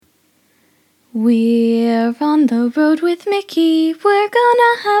We're on the road with Mickey, we're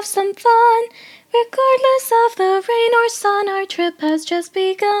gonna have some fun. Regardless of the rain or sun, our trip has just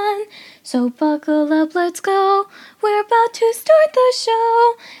begun. So buckle up, let's go, we're about to start the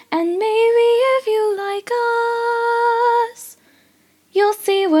show. And maybe if you like us, you'll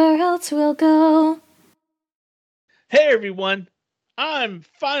see where else we'll go. Hey everyone, I'm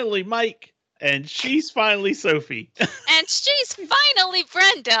finally Mike, and she's finally Sophie. And she's finally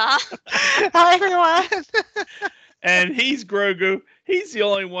Brenda. Hi, everyone. And he's Grogu. He's the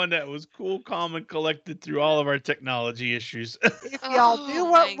only one that was cool, calm, and collected through all of our technology issues. If y'all do Oh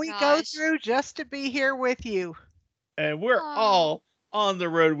what my we go gosh. through just to be here with you. And we're Oh. all on the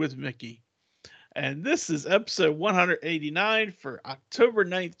road with Mickey. And this is episode 189 for October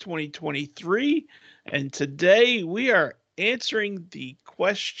 9th, 2023. And today we are answering the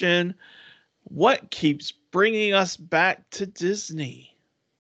question, what keeps bringing us back to Disney?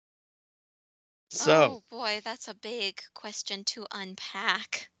 So, Oh boy, that's a big question to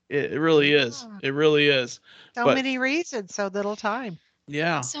unpack. it really is. Yeah. It really is. So But many reasons, so little time.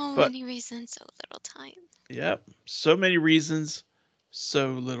 yeah, So but many reasons, so little time. yep, so many reasons,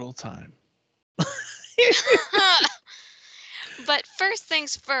 so little time. But first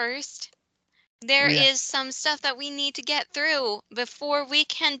things first, there Yeah. is some stuff that we need to get through before we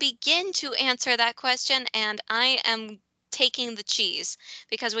can begin to answer that question. And I am taking the cheese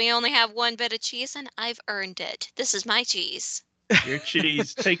because we only have one bit of cheese and I've earned it. This is my cheese. Your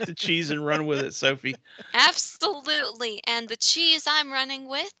cheese. Take the cheese and run with it, Sophie. Absolutely. And the cheese I'm running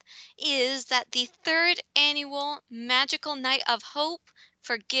with is that the third annual Magical Night of Hope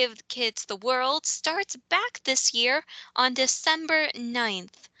for Give Kids the World starts back this year on December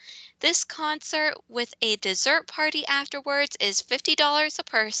 9th. This concert with a dessert party afterwards is $50 a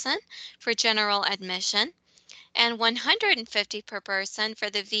person for general admission and $150 per person for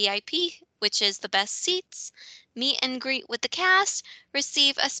the VIP, which is the best seats. Meet and greet with the cast,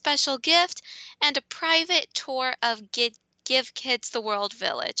 receive a special gift, and a private tour of Give Kids the World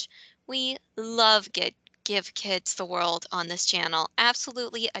Village. We love Give Kids the World on this channel.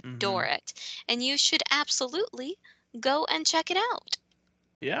 Absolutely Hmm. adore it. And you should absolutely go and check it out.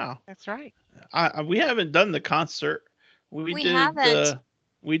 Yeah. That's right. We haven't done the concert. We We did haven't.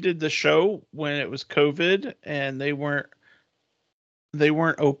 the show when it was COVID, and they weren't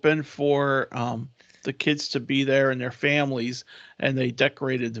open for the kids to be there and their families, and they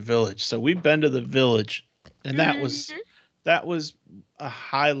decorated the village. So we've been to the village, and Hmm. that was a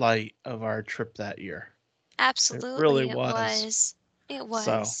highlight of our trip that year. It really Absolutely, it was. was. It So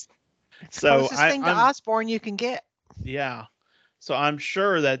was. It's the so closest I, thing to I'm Osborne you can get. yeah. So I'm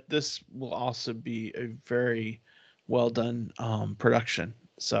sure that this will also be a very well done production.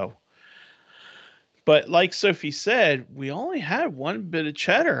 So, but like Sophie said, we only had one bit of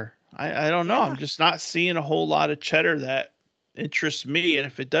cheddar. I don't know. I'm Yeah. just not seeing a whole lot of cheddar that interests me. And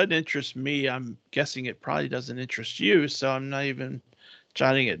if it doesn't interest me, I'm guessing it probably doesn't interest you. So I'm not even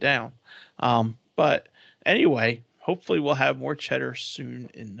jotting it down. But anyway, hopefully we'll have more cheddar soon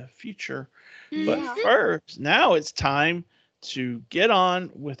in the future. But Yeah. Hmm. first, now it's time to get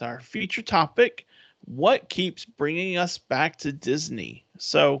on with our feature topic, what keeps bringing us back to Disney?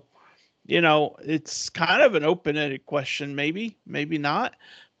 So, it's kind of an open-ended question, maybe not.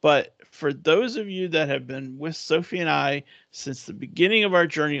 But for those of you that have been with Sophie and I since the beginning of our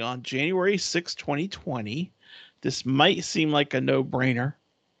journey on January 6, 2020, this might seem like a no-brainer.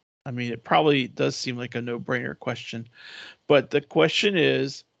 I mean, it probably does seem like a no-brainer question, but the question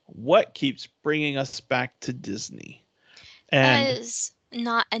is, what keeps bringing us back to Disney? That And is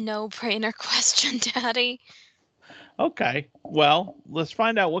not a no-brainer question, Daddy. okay, well, let's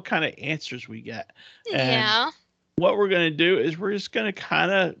find out what kind of answers we get. And Yeah. what we're going to do is we're just going to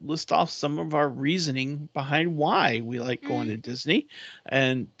kind of list off some of our reasoning behind why we like going Mm. to Disney.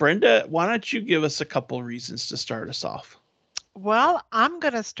 And Brenda, why don't you give us a couple reasons to start us off? Well, I'm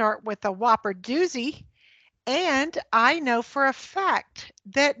going to start with a whopper doozy. And I know for a fact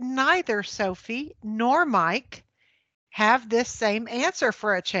that neither Sophie nor Mike have this same answer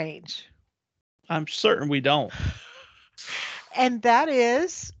for a change. I'm certain we don't. And that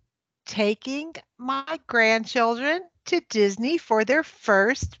is taking my grandchildren to Disney for their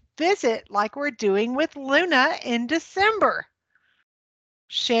first visit, like we're doing with Luna in December.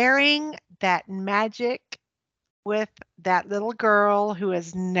 Sharing that magic with that little girl who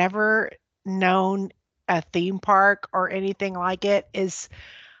has never known a theme park or anything like it is,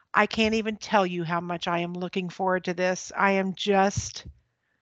 I can't even tell you how much I am looking forward to this. I am just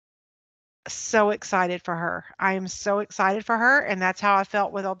so excited for her. I am so excited for her, and that's how I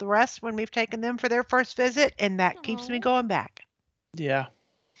felt with all the rest when we've taken them for their first visit, and that keeps me Oh. going back. Yeah.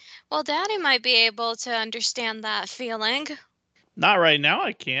 Well, Daddy might be able to understand that feeling. Not right now.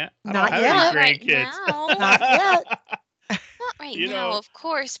 I can't. I don't Not have yet. Not any right grandkids. now. Not yet. Not right You now, know. of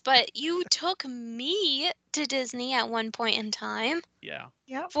course, but you took me to Disney at one point in time Yeah.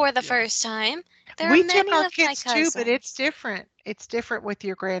 Yep. for the Yeah. first time. There are We took many our of my kids too, but it's cousins. different. It's different with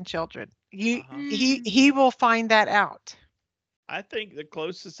your grandchildren. You Uh-huh. he will find that out. I think the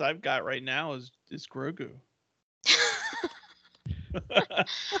closest I've got right now is Grogu.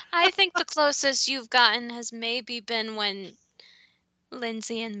 I think the closest you've gotten has maybe been when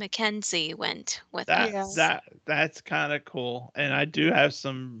Lindsay and Mackenzie went with that us. Yes. that's kind of cool, and I do have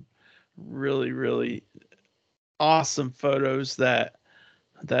some really awesome photos that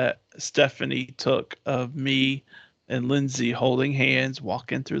Stephanie took of me and Lindsay holding hands,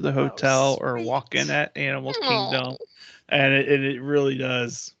 walking through the Oh, hotel or walking sweet. at Animal Oh. Kingdom, and it really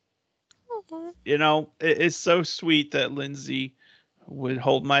does. You know, it's so sweet that Lindsay would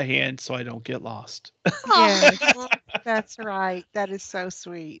hold my hand so I don't get lost. Yes, that's right. That is so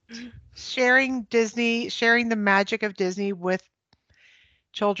sweet. Sharing Disney, sharing the magic of Disney with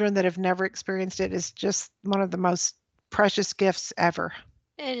children that have never experienced it is just one of the most precious gifts ever.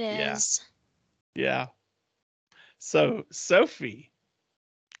 It Yeah, is. yeah. So, Sophie,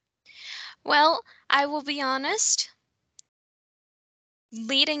 Well, I will be honest.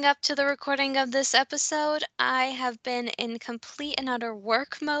 Leading up to the recording of this episode, I have been in complete and utter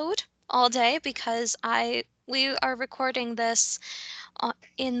work mode all day because we are recording this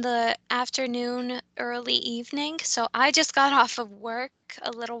in the afternoon, early evening. So I just got off of work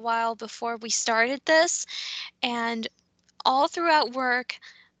a little while before we started this, and all throughout work,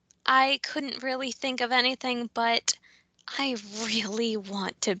 I couldn't really think of anything but I really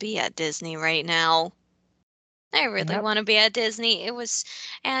want to be at Disney right now. I really Yep. want to be at Disney.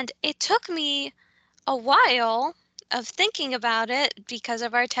 And it took me a while of thinking about it because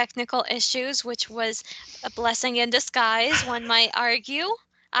of our technical issues, which was a blessing in disguise, one might argue.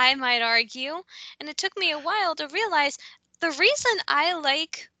 I might argue. And it took me a while to realize the reason I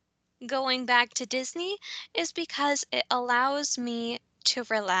like going back to Disney is because it allows me to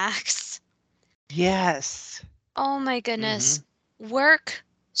relax. Yes. Oh my mm-hmm. goodness. Work,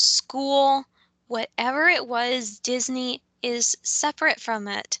 school, whatever it was, Disney is separate from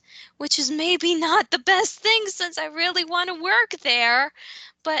it, which is maybe not the best thing since I really want to work there.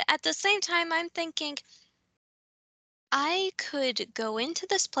 But at the same time, I'm thinking I could go into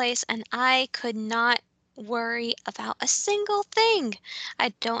this place and I could not worry about a single thing.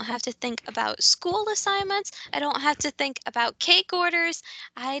 I don't have to think about school assignments. I don't have to think about cake orders.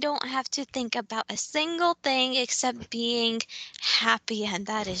 I don't have to think about a single thing except being happy. And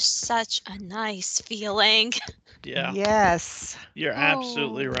that is such a nice feeling. Yeah, Yes. you're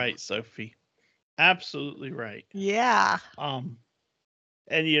absolutely Oh, right, Sophie. Absolutely right. Yeah. Um,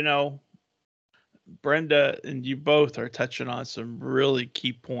 and you know, Brenda and you both are touching on some really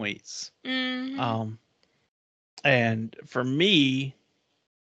key points. mm-hmm. Um, and for me,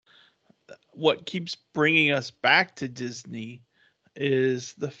 what keeps bringing us back to Disney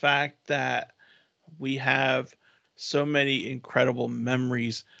is the fact that we have so many incredible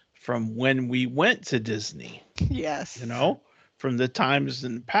memories from when we went to Disney, you Yes. know, from the times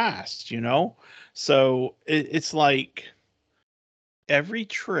in the past, you know. So it's like every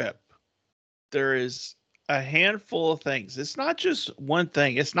trip, there is a handful of things. It's not just one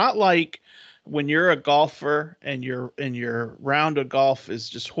thing. It's not like when you're a golfer and your round of golf is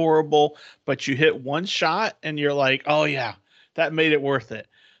just horrible, but you hit one shot and you're like, "Oh yeah, that made it worth it."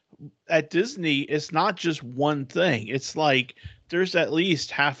 At Disney, it's not just one thing. It's like there's at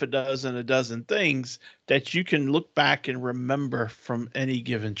least a dozen things that you can look back and remember from any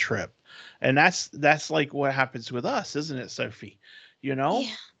given trip. And that's like what happens with us, isn't it, Sophie? You know?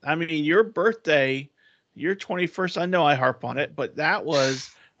 Yeah. I mean, your birthday, your 21st, I know I harp on it, but that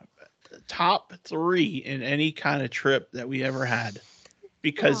was top 3 in any kind of trip that we ever had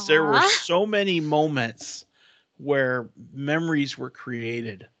because there were Aw, so many moments where memories were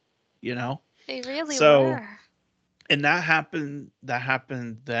created, you know? they really So, were. and that happened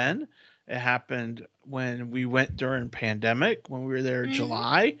then. It happened when we went during pandemic, when we were there Hmm.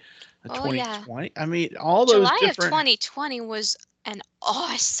 July of Oh, yeah. 2020. I mean, all those July of different 2020 was an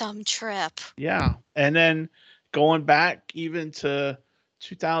awesome trip. yeah. And then going back even to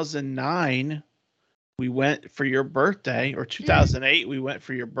 2009, we went for your birthday, or Mm, 2008, we went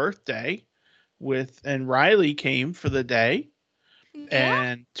for your birthday and Riley came for the day. yeah.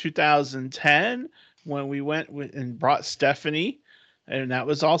 And 2010, when we went and brought Stephanie, and that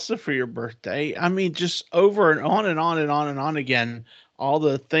was also for your birthday. I mean, just over and on and on and on and on again, all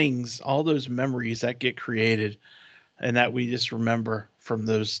the things, all those memories that get created and that we just remember from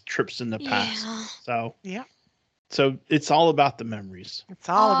those trips in the past. Yeah. So, Yeah. so it's all about the memories. It's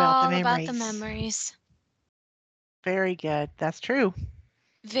all about the All about the memories. memories. Very good. That's true.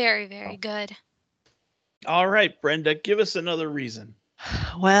 Very, very good. All right, Brenda, give us another reason.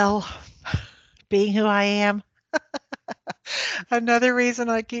 Well, being who I am, another reason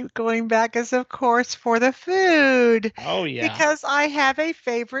I keep going back is, of course, for the food. Oh yeah. Because I have a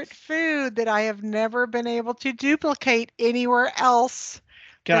favorite food that I have never been able to duplicate anywhere else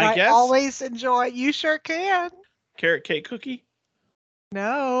Can that I I guess? always enjoy. You sure can. Carrot cake cookie?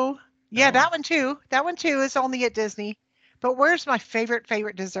 No. Yeah, No. that one too. That one too is only at Disney. But where's my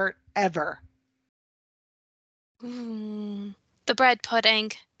favorite dessert ever? Ooh, the bread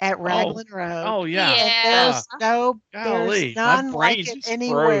pudding. At Raglan Road. Oh yeah. And Yeah. there's Golly, my none brain like it just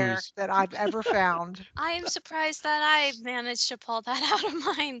anywhere froze. that I've ever found. I am surprised that I managed to pull that out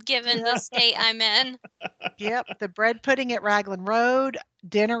of mind given the Yeah. state I'm in. Yep, the bread pudding at Raglan Road,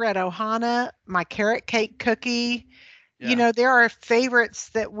 dinner at Ohana, my carrot cake cookie. You Yeah. know, there are favorites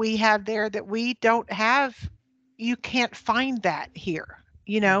that we have there that we don't have. You can't find that here,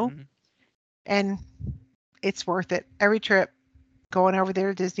 Mhm. and it's worth it. Every trip going over there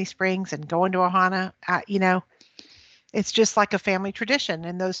to Disney Springs and going to Ohana, it's just like a family tradition.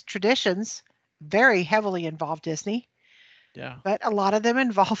 And those traditions very heavily involve Disney, Yeah. but a lot of them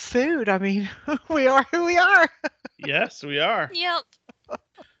involve food. I mean, we are who we are. Yes, we are. Yep.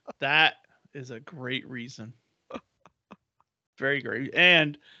 That is a great reason. Very great.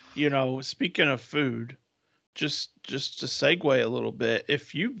 And, speaking of food, just to segue a little bit,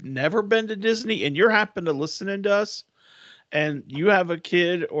 if you've never been to Disney and you're happen to listening to us and you have a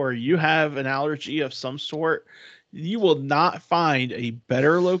kid or you have an allergy of some sort, you will not find a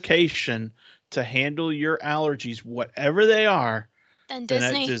better location to handle your allergies, whatever they are, And than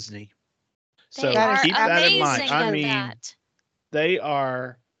at Disney. Disney. They So That is are keep that in mind. amazing I at mean, that. they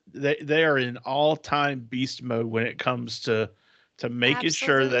are in all-time beast mode when it comes to making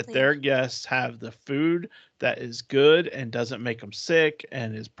sure that Absolutely. their guests have the food that is good and doesn't make them sick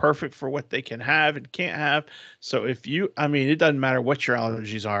and is perfect for what they can have and can't have. So it doesn't matter what your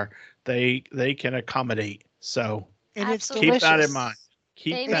allergies are, they can accommodate. So And it's Absolutely. keep that in delicious. mind.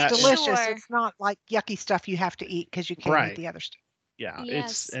 Keep They It's make that in delicious. sure. It's not like yucky stuff you have to eat because you can't eat Right. the other stuff. Yeah,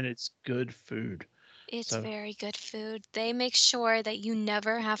 Yes. it's good food. It's So very good food. They make sure that you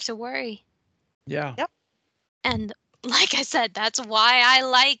never have to worry. yeah, Yep. And like I said, that's why I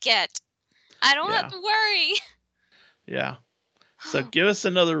like it. I don't have yeah, to worry. yeah. So give us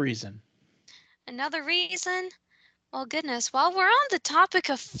another reason. Another reason? Well, goodness, while we're on the topic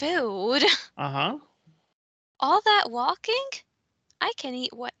of food, Uh-huh. all that walking, I can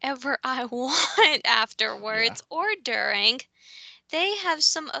eat whatever I want Yeah. afterwards or during. They have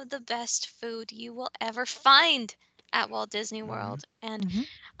some of the best food you will ever find at Walt Disney Mhm. World. And Mhm.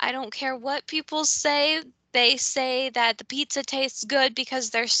 I don't care what people say. They say that the pizza tastes good because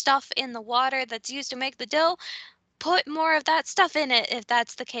there's stuff in the water that's used to make the dough. Put more of that stuff in it if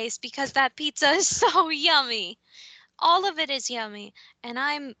that's the case, because that pizza is so yummy. All of it is yummy. And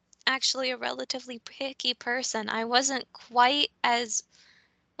I'm actually a relatively picky person. I wasn't quite as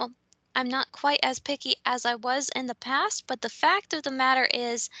well, I'm not quite as picky as I was in the past, but the fact of the matter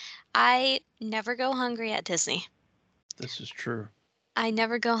is, I never go hungry at Disney. This is true. I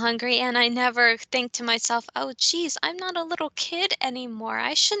never go hungry, and I never think to myself, oh, geez, I'm not a little kid anymore.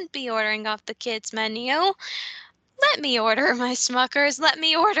 I shouldn't be ordering off the kids' menu. Let me order my Smuckers. Let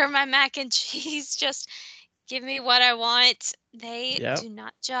me order my mac and cheese. Just give me what I want. They Yep. do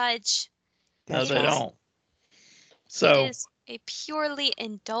not judge. No, That's they It is right. don't. it So, is a purely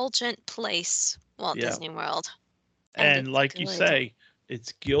indulgent place, Walt yeah. Disney World. And And it's like you good. say,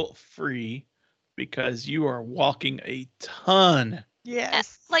 it's guilt-free because you are walking a ton,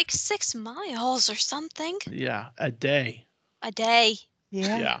 Yes. Like 6 miles or something yeah, a day. a day.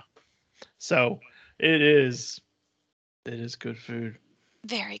 Yeah. Yeah. So, it is good food.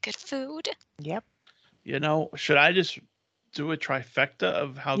 Very good food. Yep. Should I just do a trifecta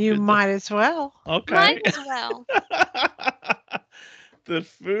of how You good might as well. Might Okay. as well. The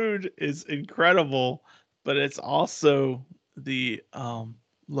food is incredible, but it's also the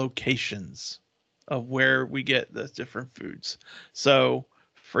locations of where we get the different foods. So,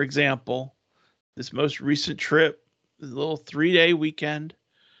 for example, this most recent trip, the little 3-day weekend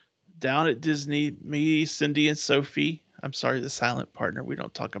down at Disney, me, Cindy, and Sophie. I'm sorry, the silent partner. We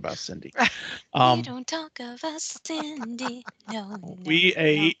don't talk about Cindy. We don't talk about Cindy. No, We no, no.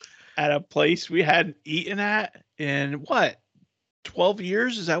 ate at a place we hadn't eaten at in what, 12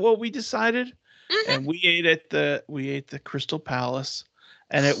 years? Is that what we decided? Mhm. And we ate the Crystal Palace,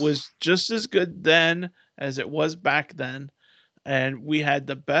 and it was just as good then as it was back then. and we had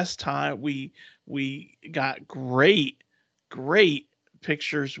the best time. We got great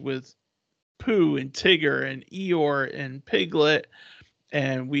pictures with Pooh and Tigger and Eeyore and Piglet,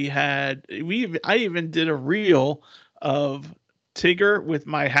 and I even did a reel of Tigger with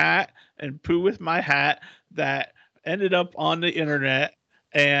my hat and Pooh with my hat that ended up on the internet,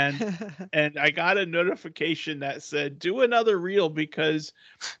 and I got a notification that said do another reel because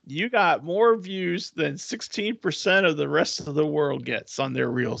you got more views than 16% of the rest of the world gets on their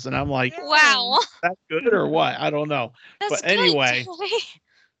reels. And I'm like, Wow. is that good or what? I don't know. That's But good, anyway, Joey.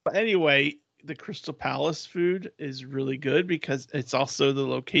 the Crystal Palace food is really good because it's also the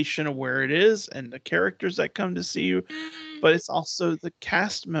location of where it is and the characters that come to see you, Mm, but it's also the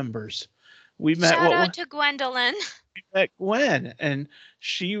cast members. We met shout out to Gwendolyn. we met Gwen, and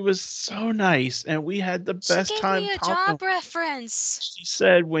she was so nice, and we had the She best gave time me a talking. job reference. She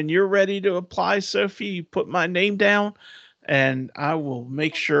said, "When you're ready to apply, Sophie, you put my name down, and I will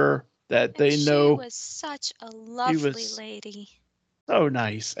make sure that And they she know." was such a She lovely was lady. so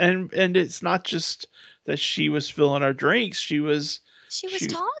nice, and it's not just that she was filling our drinks. She was She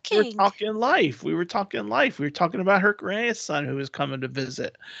we were talking. talking life. We were talking life. We were talking about her grandson who was coming to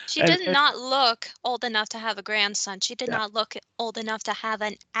visit, She and, did and not look old enough to have a grandson. She did yeah, not look old enough to have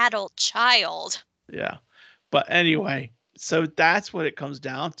an adult child. yeah. But anyway, so that's what it comes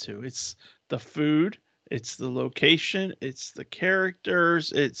down to. It's the food, it's the location, it's the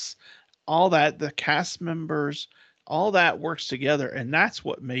characters, it's all that, the cast members, all that works together, and that's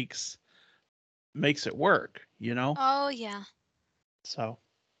what makes it work, you know? Oh, yeah. So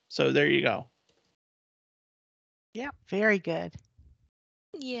so there you go. Yep, very good.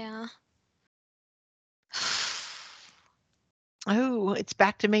 Yeah. Oh, it's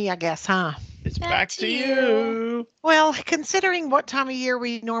back to me, I guess, huh? It's Back back to to you. you. Well, considering what time of year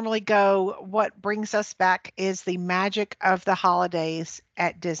we normally go, what brings us back is the magic of the holidays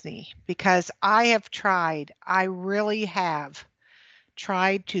at Disney because I really have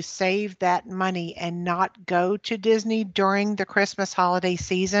tried to save that money and not go to Disney during the Christmas holiday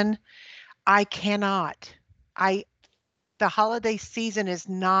season. I cannot. I The holiday season is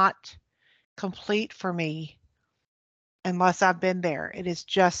not complete for me unless I've been there. It is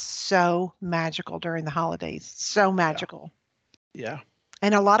just so magical during the holidays. So Yeah. magical. Yeah.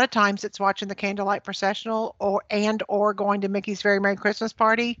 And a lot of times it's watching the candlelight processional or going to Mickey's Very Merry Christmas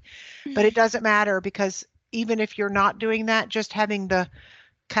Party. But it doesn't matter because even if you're not doing that, just having the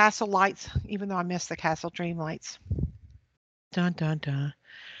castle lights, even though I miss the castle dream lights. Dun dun dun.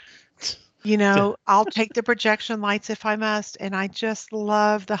 I'll take the projection lights if I must, and I just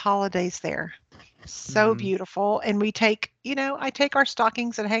love the holidays there. So Mhm. beautiful. And I take our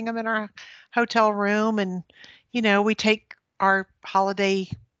stockings and hang them in our hotel room, and we take our holiday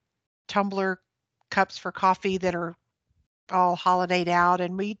tumbler cups for coffee that are all holidayed out,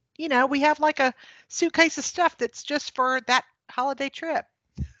 and we have like a suitcase of stuff that's just for that holiday trip.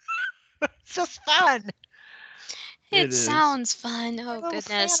 It's just fun. It It is. sounds fun. Our Oh, little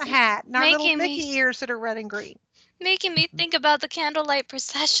goodness. Santa hat and our little Making me Mickey ears that are red and green. making me think about the candlelight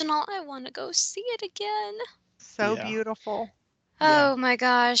processional. I want to go see it again. So Yeah. beautiful. Yeah. Oh my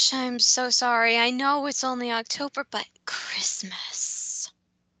gosh, I'm so sorry. I know it's only October, but Christmas.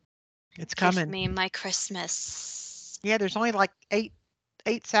 It's Give coming. me my Christmas. Yeah, there's only like eight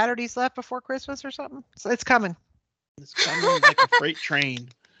Saturdays left before Christmas or something. So it's coming. It's coming like a freight train.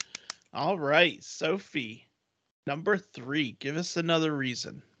 All right, Sophie. Number 3. Give us another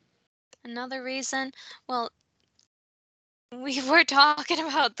reason. Another reason? Well, we were talking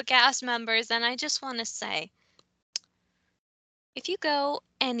about the cast members, and I just want to say if you go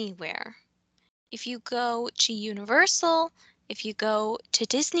anywhere, if you go to Universal, if you go to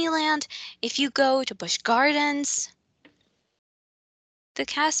Disneyland, if you go to Busch Gardens, the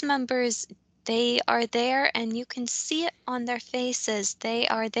cast members, they are there and you can see it on their faces. They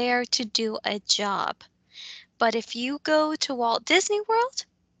are there to do a job. But if you go to Walt Disney World,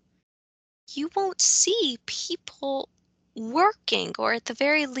 you won't see people working, or at the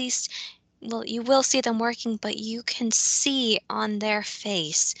very least, well, you will see them working, but you can see on their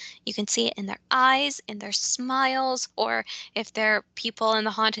face. You can see it in their eyes, in their smiles, or if they're people in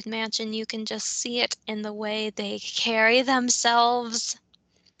the Haunted Mansion, you can just see it in the way they carry themselves.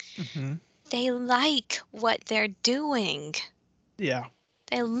 Mm-hmm. They like what they're doing. Yeah.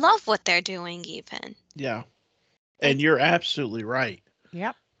 They love what they're doing, even. Yeah. They, And you're absolutely right.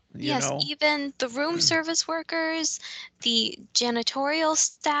 Yep. You yes, know. even the room service workers, the janitorial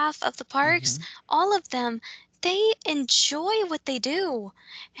staff of the parks, Mm-hmm. all of them, they enjoy what they do.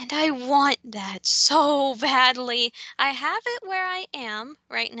 And I want that so badly. I have it where I am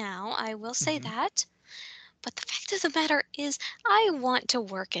right now, I will say Mm-hmm. that. But the fact of the matter is, I want to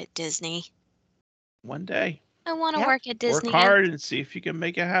work at Disney. One day. I want to Yep. work at Disney. Work hard and see if you can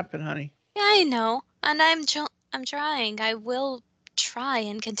make it happen, honey. Yeah, I know, and I'm trying. I will try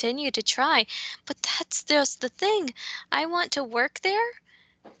and continue to try, but that's just the thing. I want to work there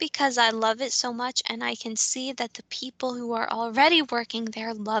because I love it so much, and I can see that the people who are already working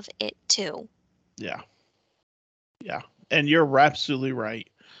there love it too. Yeah. Yeah. And you're absolutely right.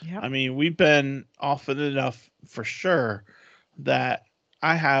 Yep. I mean, we've been often enough for sure that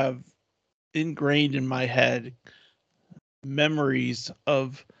I have ingrained in my head memories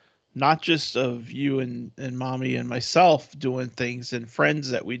of not just of you and mommy and myself doing things and friends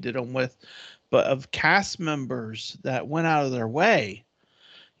that we did them with, but of cast members that went out of their way,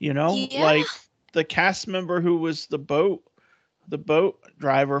 Yeah, like the cast member who was the boat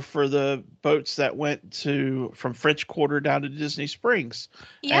driver for the boats that went from French Quarter down to Disney Springs.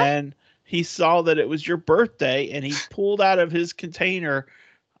 yeah. And he saw that it was your birthday and he pulled out of his container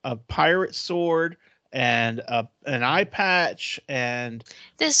a pirate sword and an eye patch and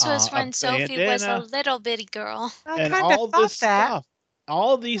This was a when Sophie was a bandana little bitty girl. I and kind all of thought this that. stuff.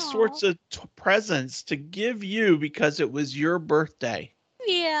 All of these Aw. sorts of presents to give you because it was your birthday.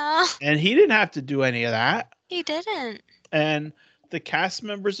 Yeah, And he didn't have to do any of that. he didn't. And the cast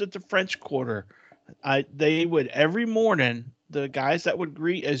members at the French Quarter, they would every morning, the guys that would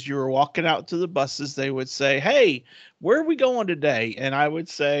greet as you were walking out to the buses, they would say, "Hey, where are we going today?" And I would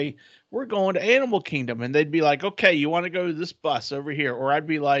say, "We're going to Animal Kingdom." And they'd be like, "Okay, you want to go to this bus over here?" Or I'd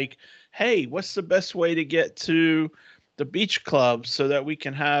be like, "Hey, what's the best way to get to the beach club so that we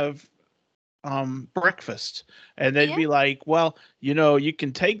can have breakfast?" And they'd Yeah. be like, "Well, you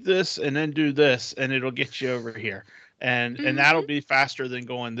can take this and then do this and it'll get you over here, and that'll Mhm. be faster than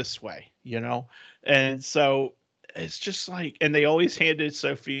going this way." And so it's just like, and they always handed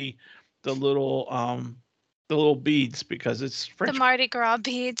Sophie the little beads because it's The French, Mardi Gras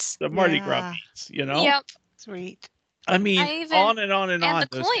beads. the Mardi Gras Yeah. beads. Yep. Sweet. I mean, I even on and on and and on the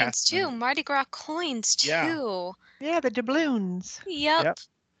those cast coins too. members. Mardi Gras coins Yeah. too. Yeah, the doubloons. Yep. Yep.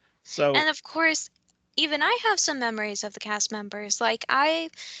 So And of course, even I have some memories of the cast members. Like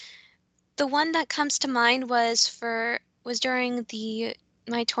the one that comes to mind was during the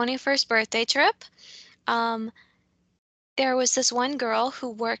my 21st birthday trip. Um, there was this one girl who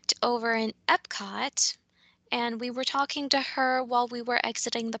worked over in Epcot, and we were talking to her while we were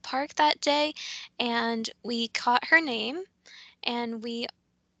exiting the park that day, and we caught her name, and we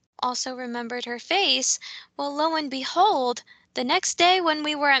also remembered her face. Well, lo and behold, the next day when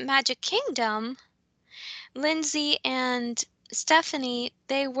we were at Magic Kingdom, Lindsay and Stephanie,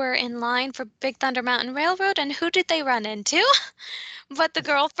 they were in line for Big Thunder Mountain Railroad, and who did they run into? But the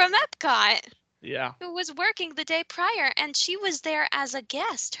girl from Epcot, yeah, who was working the day prior, and she was there as a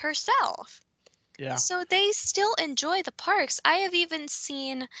guest herself. yeah, So they still enjoy the parks. I have even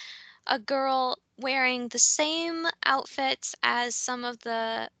seen a girl wearing the same outfits as some of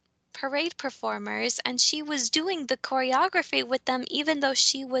the parade performers, and she was doing the choreography with them even though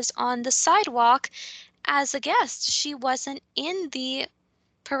she was on the sidewalk as a guest. She wasn't in the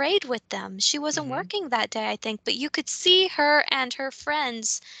parade with them. She wasn't hmm working that day, I think, but you could see her and her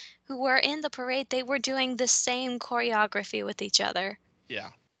friends who were in the parade. They were doing the same choreography with each other. yeah,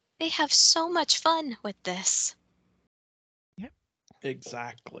 They have so much fun with this. Yep.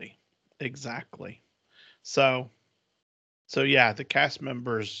 exactly. So yeah, the cast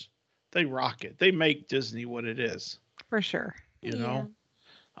members, they rock it. They make Disney what it is, For sure. you Yeah. know.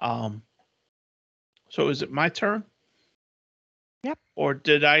 Um, so is it my turn? Yep. Or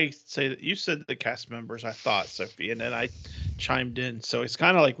did I say that you said the cast members? I thought, Sophie, and then I chimed in. So it's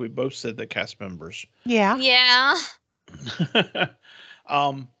kind of like we both said the cast members. Yeah. Yeah.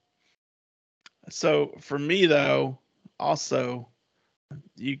 um, so for me though, also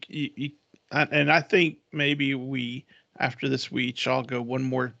and I think maybe we after this we each all go one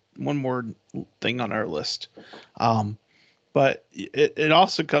more thing on our list. Um, but it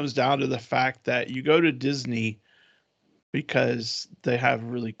also comes down to the fact that you go to Disney because they have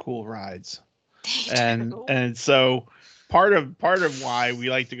really cool rides. They and do. and so part of why we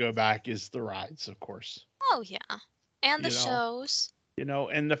like to go back is the rides, of course. Oh, yeah. And the You know, shows.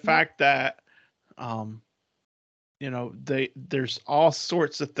 and the Yep. fact that um there's all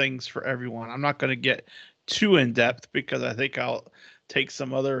sorts of things for everyone. I'm not going to get too in depth because I think I'll take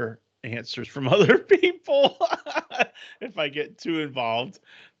some other answers from other people if I get too involved.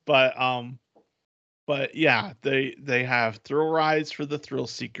 But yeah, they have thrill rides for the thrill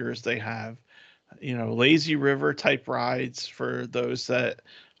seekers. They have lazy river type rides for those that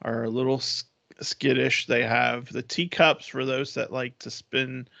are a little skittish. They have the teacups for those that like to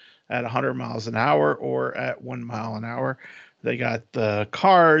spin at 100 miles an hour or at 1 mile an hour. They got the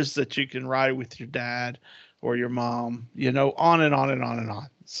cars that you can ride with your dad or your mom, on and on and on and on.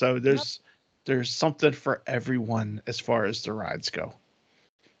 So there's something for everyone as far as the rides go.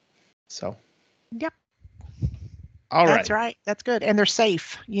 So, Yep. all That's right. right. That's good. And they're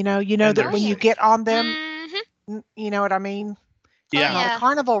safe. You know And that they're when you safe. get on them, Mm-hmm. you know what I mean? Yeah. It's not a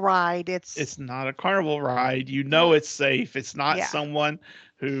carnival ride. It's not a carnival ride. No. It's safe. It's not Yeah. someone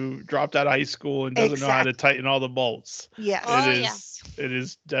who dropped out of high school and doesn't know how to Exactly. tighten all the bolts. Yes. Oh, yeah. It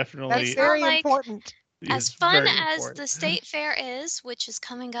is definitely That's It's not very like important. as is fun very as important. the state fair is, which is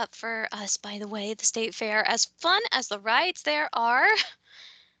coming up for us, by the way, the state fair, as fun as the rides there are,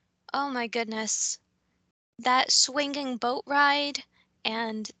 oh my goodness, that swinging boat ride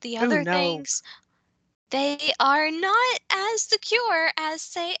and the Oh other no. things, they are not as secure as,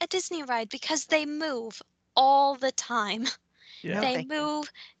 say, a Disney ride because they move all the time. Yeah. No, They thank you.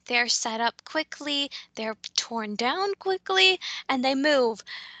 move, they're set up quickly, they're torn down quickly, and they move.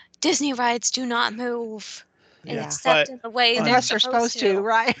 Disney rides do not move, Yeah. except But in the way they're Unless they're supposed supposed to, to.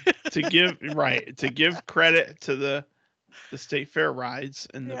 right? to give credit to the state fair rides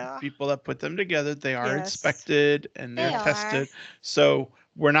and the Yeah. people that put them together, they are Yes. inspected and they're They Yes. are tested. So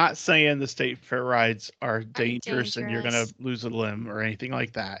we're not saying the state fair rides are dangerous and you're going dangerous. to lose a limb or anything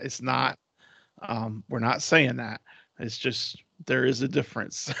like that. It's not. We're not saying that. It's just there is a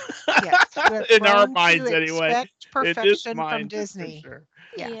difference Yes. We have in our grown minds to anyway. expect In this perfection from mind, for Disney. sure.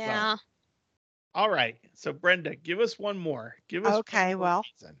 Yeah. So, Yeah. all right. So Brenda, give us one more. Give us one Okay, more well,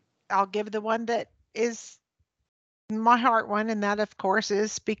 reason. I'll give the one that is my heart one, and that of course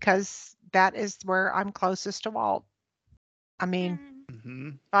is because that is where I'm closest to Walt. I mean, Mm, Mm-hmm.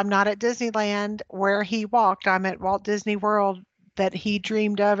 I'm not at Disneyland where he walked. I'm at Walt Disney World that he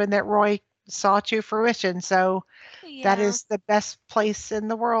dreamed of and that Roy saw to fruition. So that yeah. is the best place in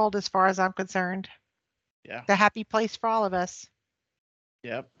the world as far as I'm concerned. Yeah. The happy place for all of us.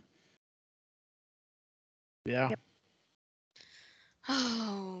 Yep. Yeah. Yep.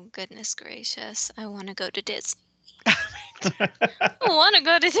 Oh, goodness gracious. I want to go to Disney. I want to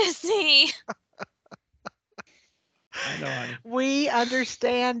go to Disney. I know, honey. We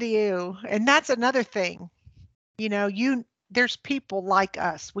understand you. And that's another thing. There's people like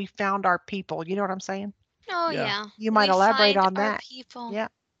us. We found our people. You know what I'm saying? Oh, Yeah. yeah. You might We elaborate find on our that. people. Yeah.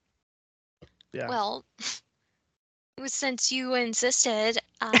 Yeah. Well, since you insisted,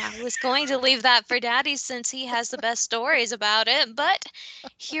 I was going to leave that for Daddy since he has the best stories about it, but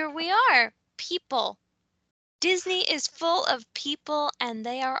here we are. People. Disney is full of people and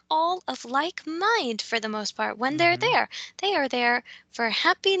they are all of like mind for the most part when they're Mhm. there. They are there for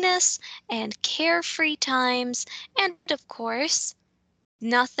happiness and carefree times, and of course,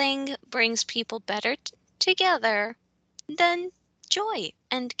 nothing brings people better together than joy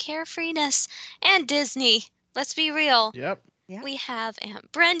and carefreeness and Disney. Let's be real. Yep. Yeah. We have Aunt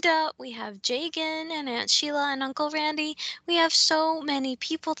Brenda, we have Jagan and Aunt Sheila and Uncle Randy. We have so many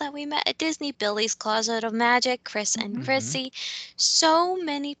people that we met at Disney. Billy's Closet of Magic, Chris and Mhm. Chrissy. So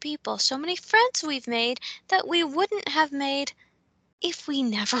many people, so many friends we've made that we wouldn't have made if we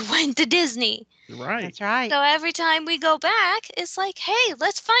never went to Disney. Right. That's right. So every time we go back, it's like, hey,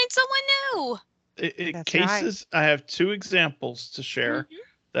 let's find someone new. That's right. Cases, I have two examples to share Mhm.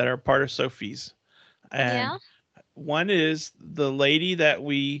 that are part of Sophie's. Yeah. And one is the lady that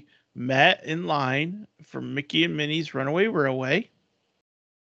we met in line for Mickey and Minnie's Runaway Railway.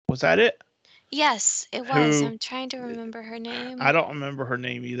 Was that it? Yes, it was. Who I'm trying to remember her name. I don't remember her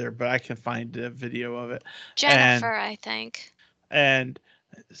name either, but I can find a video of it. Jennifer, I think. And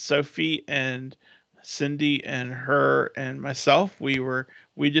Sophie and Cindy and her and myself, we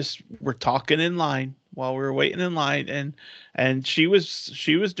just were talking in line while we were waiting in line, and she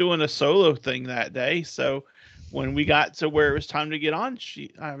was doing a solo thing that day. So when we got to where it was time to get on,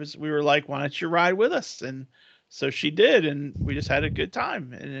 we were like, why don't you ride with us? And so she did, and we just had a good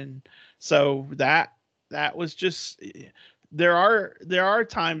time. And so that was just there are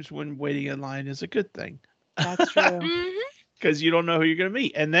times when waiting in line is a good thing. That's true. Mhm. Because you don't know who you're going to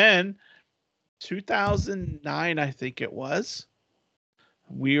meet. And then 2009, I think it was,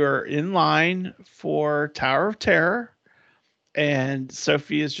 we were in line for Tower of Terror. And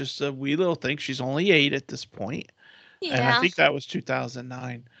Sophie is just a wee little thing. She's only 8 at this point. And I Yeah. think that was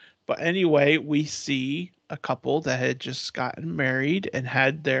 2009. But anyway, we see a couple that had just gotten married and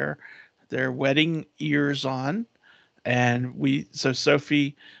had their wedding ears on. And so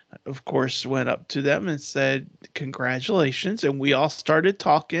Sophie, of course, went up to them and said, congratulations. And we all started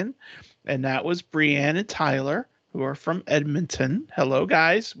talking. And that was Brianne and Tyler, who are from Edmonton. Hello,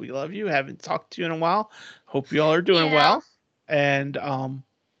 guys. We love you. Haven't talked to you in a while. Hope you all are doing Yeah. well. And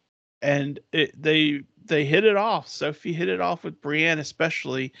and they hit it off. Sophie hit it off with Brienne,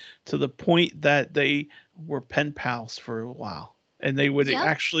 especially to the point that they were pen pals for a while, and they would Yep.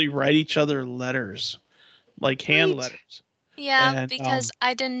 actually write each other letters, like hand Sweet. letters. Yeah, And because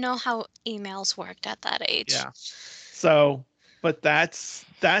I didn't know how emails worked at that age. yeah, so but that's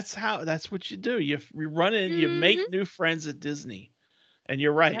what you do. You run in, you Mhm. make new friends at Disney, and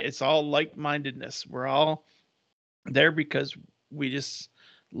you're right. Yep. It's all like mindedness. We're all there because we just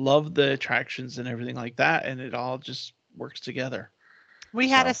love the attractions and everything like that, and it all just works together. We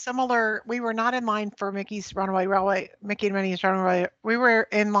had a So similar, we were not in line for Mickey's Runaway Railway, Mickey and Minnie's Runaway. We were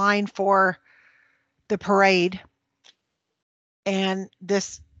in line for the parade, and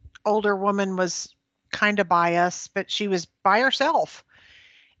this older woman was kind of by us, but she was by herself.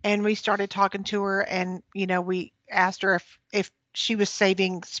 And we started talking to her, and we asked her if she was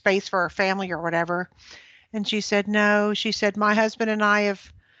saving space for her family or whatever. And she said no. She said, my husband and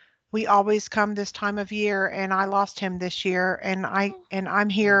we always come this time of year, and I lost him this year, and I'm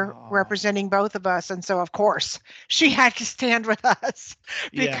here Aw. representing both of us. And so of course she had to stand with us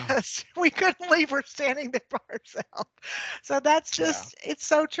yeah, because we couldn't leave her standing there by herself. So that's yeah, just, it's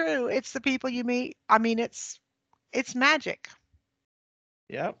so true. It's the people you meet. I mean, it's magic.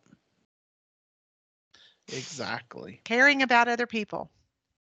 yep, exactly. Caring about other people.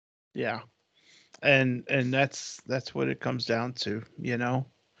 Yeah, and that's what it comes down to,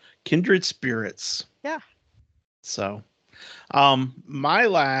 kindred spirits. Yeah. So, my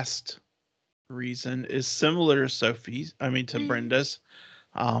last reason is similar to Sophie's. I mean to Mhm. Brenda's,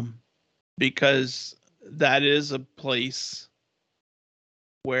 um, because that is a place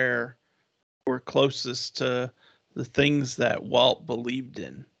where we're closest to the things that Walt believed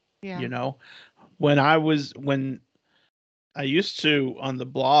in. Yeah. You know, when I used to on the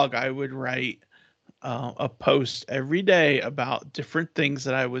blog, I would write a post every day about different things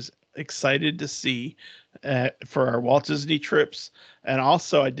that I was excited to see for our Walt Disney trips, and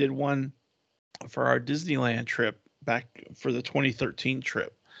also I did one for our Disneyland trip back for the 2013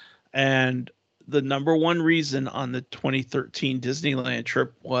 trip. And the number one reason on the 2013 Disneyland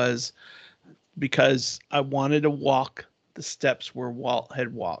trip was because I wanted to walk the steps where Walt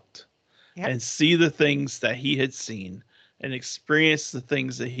had walked. Yep. And see the things that he had seen and experience the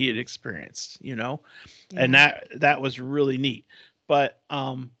things that he had experienced, and Yeah. that was really neat. But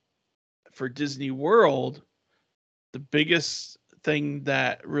for Disney World, the biggest thing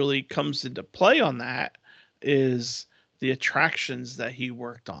that really comes into play on that is the attractions that he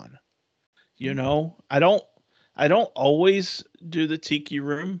worked on. I don't always do the Tiki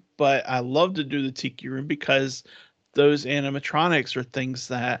Room, but I love to do the Tiki Room because those animatronics are things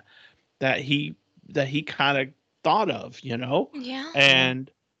that he kind of thought of. Yeah.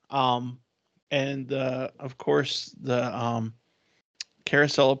 And um and of course the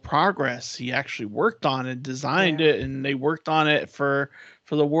Carousel of Progress he actually worked on and designed Yeah. it, and they worked on it for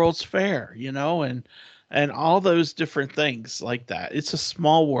the World's Fair, and all those different things like that. It's a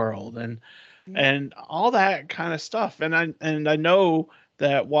small world, Yep. and all that kind of stuff. And I know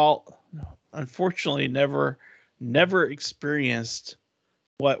that Walt unfortunately never experienced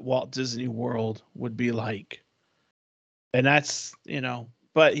what Walt Disney World would be like. And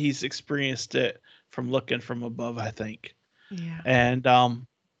but he's experienced it from looking from above, I think. Yeah. And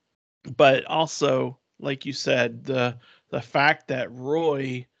but also, like you said, the fact that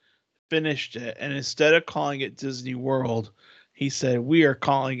Roy finished it, and instead of calling it Disney World, he said we are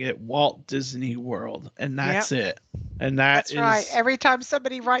calling it Walt Disney World, and Yep. that's it. And that That's right. is Every time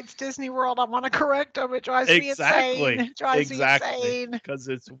somebody writes Disney World, I want to correct them. It drives me insane. It drives me insane. because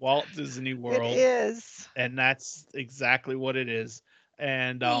it's Walt Disney It World, is. and that's exactly what it is.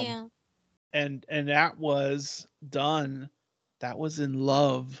 And Yeah. and that was done. That was in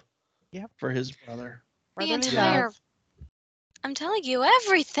love Yep. for his brother. The Brotherly entire, love. I'm telling you,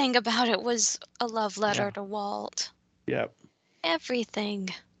 everything about it was a love letter Yeah. to Walt. Yep. Everything.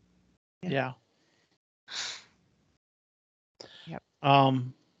 Yeah. Yep.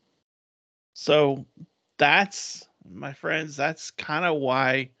 So that's, my friends, that's kind of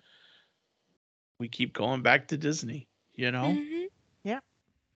why we keep going back to Disney. Hmm. Yep.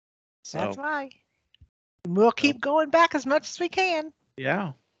 So That's why. We'll keep going back as much as we can.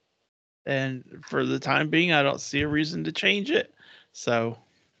 yeah. And for the time being, I don't see a reason to change it. So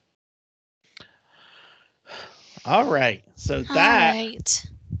all right. So All that right.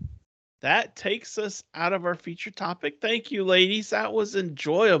 that takes us out of our feature topic. Thank you, ladies. That was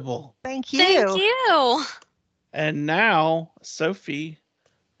enjoyable. Thank you. Thank you. And now, Sophie,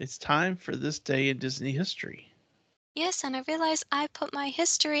 it's time for this day in Disney history. Yes, and I realized I put my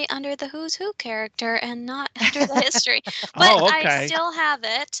history under the Who's Who character and not under the history. But Oh, I okay. still have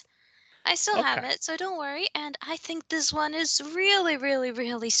it. I still have Okay. it, so don't worry. And I think this one is really, really,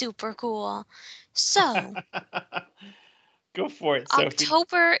 really super cool. So, Go for it, Sophie.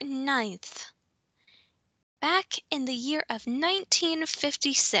 October 9th, back in the year of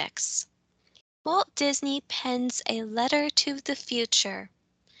 1956, Walt Disney pens a letter to the future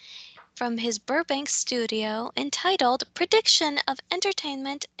from his Burbank studio entitled Prediction of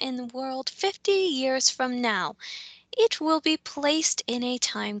Entertainment in the World 50 Years from Now. It will be placed in a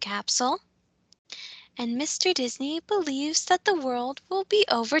time capsule, and Mr. Disney believes that the world will be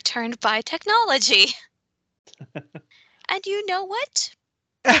overturned by technology. And you know what?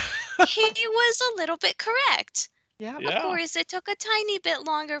 He was a little bit correct. Yep. Of Yeah. course, it took a tiny bit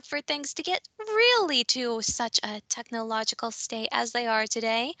longer for things to get really to such a technological state as they are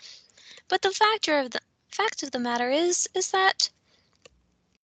today. But the fact of the matter is that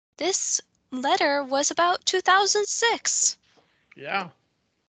this letter was about 2006. Yeah.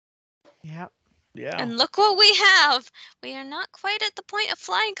 Yep. Yeah. And look what we have. We are not quite at the point of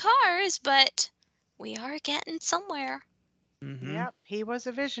flying cars, but we are getting somewhere. Mm-hmm. Yep. He was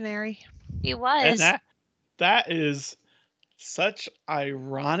a visionary. He And was. that is such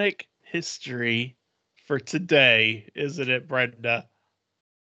ironic history for today, isn't it, Brenda?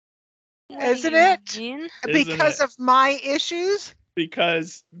 What do Isn't you it? mean? Isn't Because it? of my issues?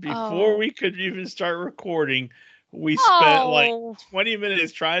 Because before Oh. we could even start recording, we spent like Oh, 20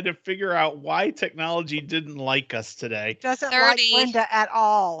 minutes trying to figure out why technology didn't like us today. Doesn't like 30. Brenda at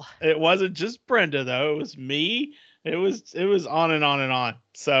all. It wasn't just Brenda though, it was me. It was on and on and on.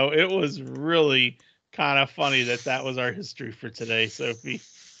 So it was really kind of funny that was our history for today, Sophie.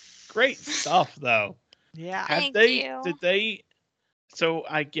 Great stuff though. Yeah. Thank Did you. they so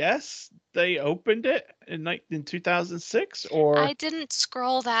I guess they opened it in 2006, or I didn't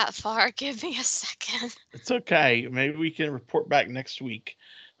scroll that far. Give me a second. it's okay. Maybe we can report back next week.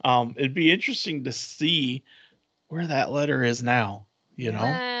 It'd be interesting to see where that letter is now, you Yeah. know?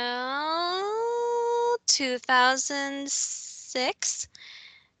 Well, 2006.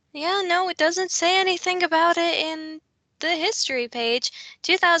 Yeah, no, it doesn't say anything about it in the history page.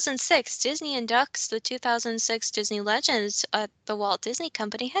 2006, Disney inducts the 2006 Disney Legends at the Walt Disney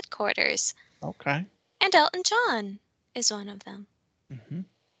Company headquarters. Okay. And Elton John is one of them. Hmm.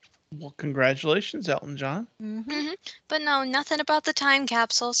 Well, congratulations, Elton John. Mm-hmm. But no, nothing about the time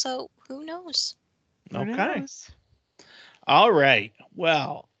capsule, so who knows? Who Okay. knows? All right.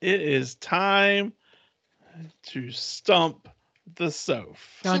 Well, it is time to stump the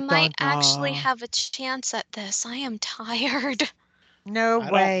Soph. He Dun, might dun, actually dun. have a chance at this. I am tired. No I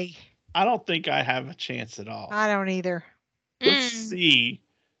don't- way. I don't think I have a chance at all. I don't either. Let's Mm. see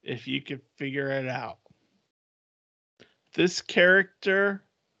if you can figure it out. This character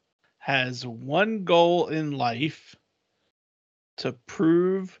has one goal in life: to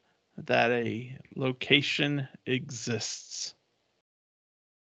prove that a location exists.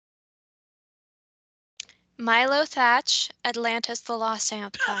 Milo Thatch, Atlantis the Lost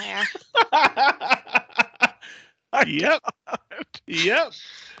Empire. Yep. Yep.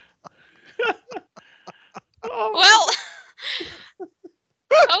 Oh, Well,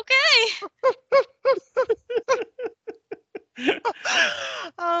 okay.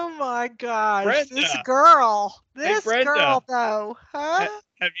 Oh my gosh. This Brenda. girl. This Brenda. girl though. Huh?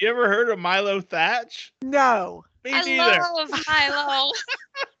 Have you ever heard of Milo Thatch? No. Me I neither. love Milo.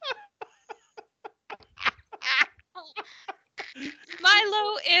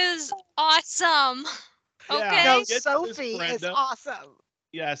 Milo is awesome. Yeah, Okay. No, get this, Sophie is Brenda. awesome.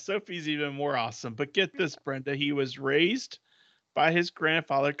 Yeah, Sophie's even more awesome. But get this, Brenda. He was raised by his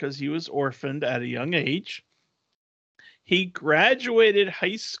grandfather because he was orphaned at a young age. He graduated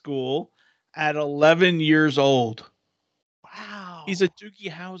high school at 11 years old. Wow. He's a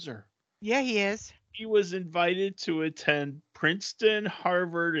Doogie Howser. Yeah, he is. He was invited to attend Princeton,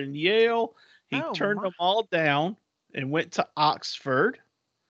 Harvard, and Yale. He Oh, turned my. them all down and went to Oxford.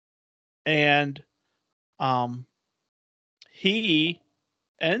 And he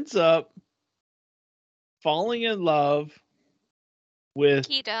ends up falling in love with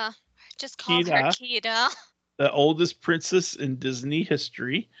Kita. Just call her Kita. the oldest princess in Disney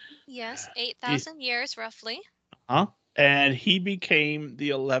history. Yes, 8,000 years roughly. And he became the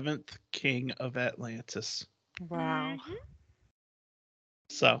 11th king of Atlantis. Wow. Mhm.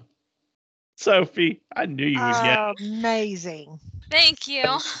 So, Sophie, I knew you would get it. Amazing. Thank you.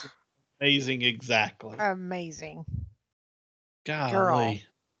 Amazing, exactly. Amazing. Golly.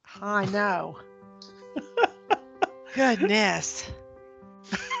 I know. Goodness.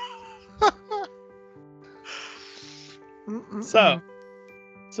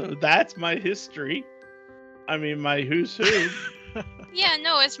 So that's my history. I mean, my who's who. Yeah, no,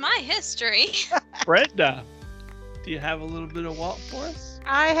 know it's my history. Brenda, do you have a little bit of Walt for us?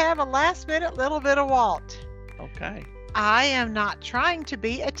 I have a last minute little bit of Walt. Okay. I am not trying to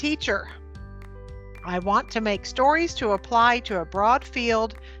be a teacher. I want to make stories to apply to a broad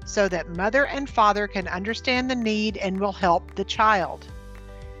field so that mother and father can understand the need and will help the child.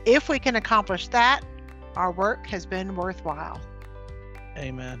 If we can accomplish that, our work has been worthwhile.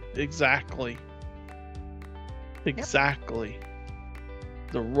 Amen. Exactly. Exactly.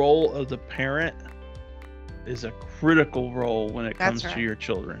 The role of the parent is a critical role when it That's comes to right. your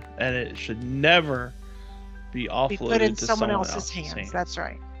children, and it should never be Be offloaded put in to someone else's hands. That's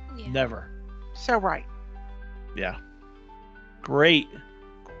right. Yeah. Never. So right. Yeah. Great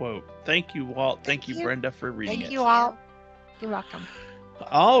quote. Thank you, Walt. Thank you, you. Brenda, for reading Thank it. you all. You're welcome.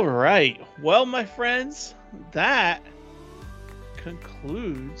 All right. Well, my friends, that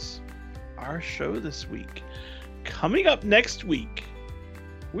concludes our show this week. Coming up next week,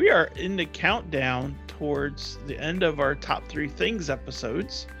 we are in the countdown towards the end of our top 3 things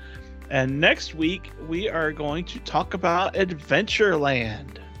episodes. And next week, we are going to talk about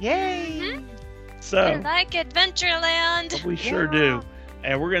Adventureland. Yay! So, I like Adventureland. we sure do.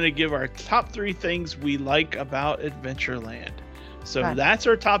 And we're going to give our top 3 things we like about Adventureland. So Fun. that's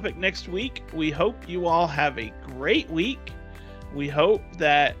our topic next week. We hope you all have a great week. We hope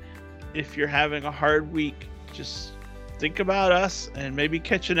that if you're having a hard week, just think about us and maybe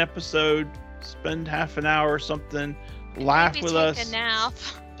catch an episode, spend half an hour or something, laugh Maybe with take us, a nap.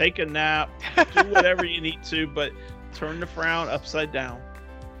 take a nap, do whatever you need to, but turn the frown upside down.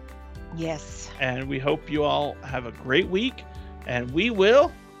 Yes. And we hope you all have a great week, and we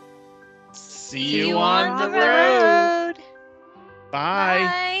will see you on the road. Bye.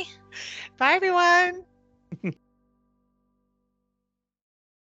 Bye. Bye, everyone.